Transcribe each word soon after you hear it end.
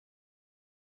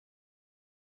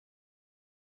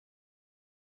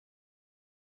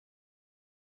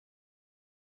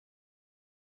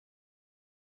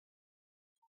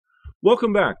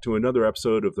Welcome back to another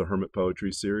episode of the Hermit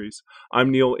Poetry Series. I'm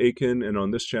Neil Aitken, and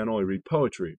on this channel I read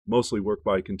poetry, mostly work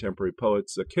by contemporary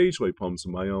poets, occasionally poems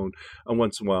of my own, and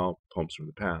once in a while, poems from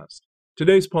the past.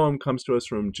 Today's poem comes to us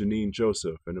from Janine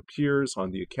Joseph and appears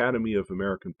on the Academy of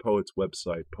American Poets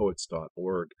website,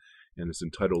 poets.org, and is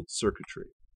entitled Circuitry.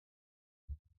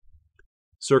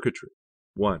 Circuitry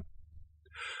 1.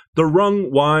 The rung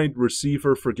wide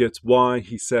receiver forgets why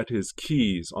he set his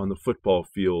keys on the football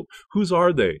field. Whose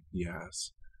are they? He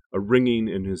asks, a ringing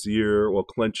in his ear while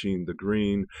clenching the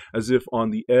green, as if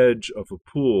on the edge of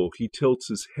a pool he tilts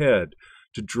his head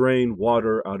to drain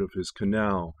water out of his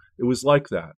canal. It was like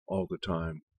that all the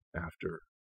time after.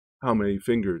 How many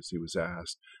fingers, he was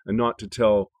asked, and not to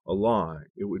tell a lie.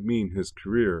 It would mean his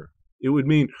career. It would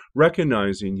mean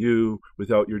recognizing you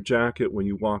without your jacket when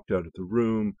you walked out of the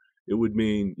room. It would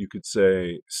mean you could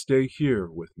say, "Stay here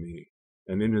with me,"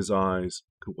 and in his eyes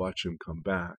could watch him come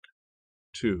back.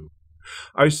 2.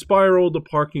 I spiraled the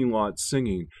parking lot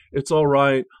singing, "It's all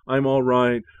right, I'm all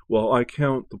right," while I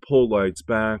count the pole lights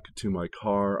back to my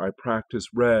car. I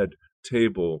practice red,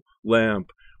 table,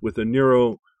 lamp with a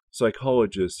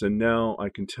neuropsychologist, and now I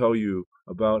can tell you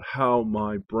about how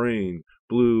my brain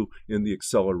blew in the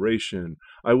acceleration.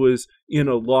 I was in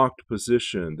a locked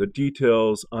position, the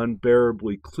details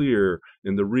unbearably clear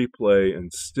in the replay,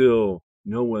 and still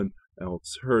no one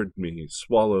else heard me.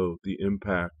 Swallow the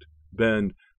impact,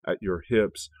 bend at your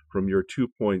hips from your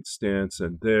 2-point stance,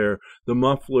 and there the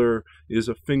muffler is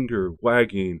a finger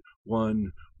wagging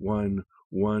 1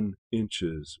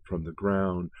 inches from the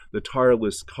ground. The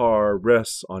tireless car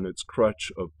rests on its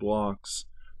crutch of blocks,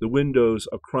 the windows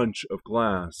a crunch of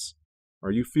glass.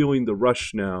 Are you feeling the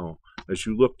rush now as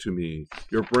you look to me?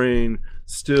 Your brain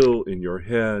still in your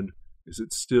head? Is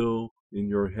it still in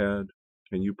your head?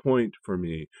 Can you point for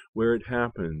me where it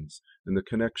happens in the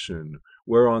connection,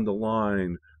 where on the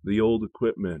line the old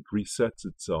equipment resets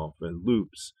itself and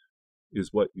loops?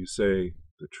 Is what you say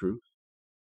the truth?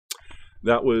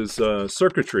 That was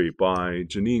Circuitry by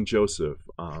Janine Joseph,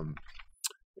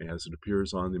 as it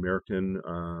appears on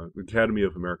the Academy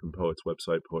of American Poets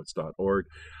website, poets.org.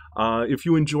 If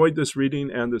you enjoyed this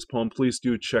reading and this poem, please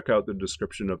do check out the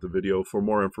description of the video for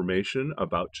more information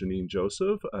about Janine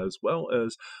Joseph, as well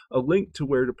as a link to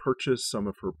where to purchase some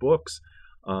of her books,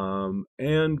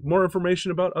 and more information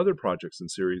about other projects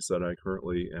and series that I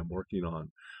currently am working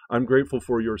on. I'm grateful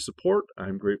for your support.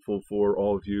 I'm grateful for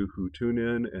all of you who tune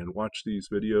in and watch these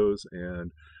videos,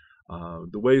 and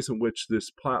the ways in which this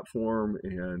platform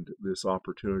and this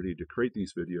opportunity to create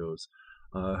these videos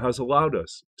has allowed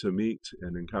us to meet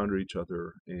and encounter each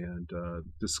other and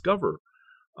discover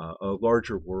a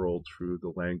larger world through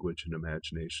the language and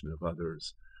imagination of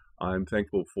others. I'm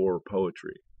thankful for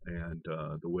poetry and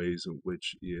the ways in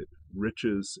which it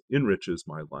enriches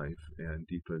my life and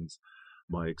deepens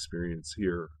my experience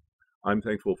here. I'm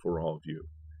thankful for all of you,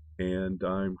 and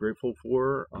I'm grateful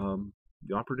for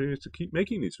the opportunity to keep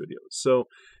making these videos. So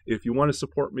if you want to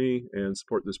support me and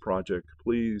support this project,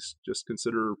 please just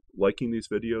consider liking these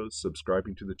videos,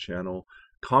 subscribing to the channel,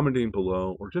 commenting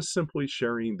below, or just simply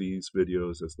sharing these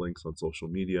videos as links on social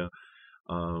media.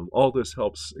 All this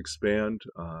helps expand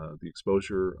the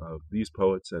exposure of these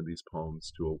poets and these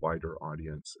poems to a wider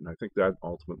audience. And I think that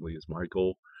ultimately is my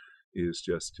goal, is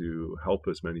just to help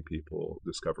as many people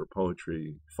discover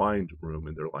poetry, find room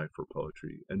in their life for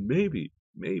poetry, and maybe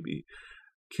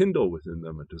kindle within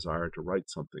them a desire to write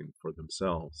something for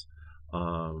themselves.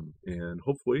 And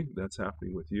hopefully that's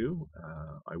happening with you.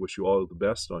 I wish you all the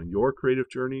best on your creative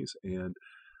journeys, and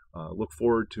look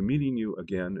forward to meeting you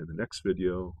again in the next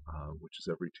video, which is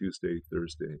every Tuesday,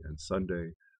 Thursday, and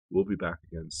Sunday. We'll be back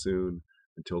again soon.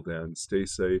 Until then, stay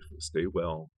safe, stay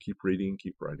well, keep reading,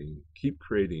 keep writing, keep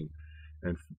creating,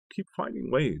 and keep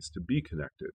finding ways to be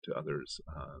connected to others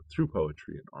through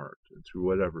poetry and art, and through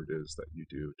whatever it is that you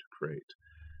do to create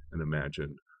and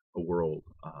imagine a world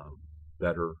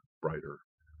better, brighter,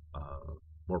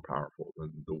 more powerful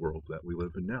than the world that we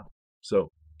live in now.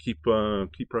 So keep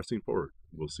pressing forward.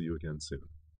 We'll see you again soon.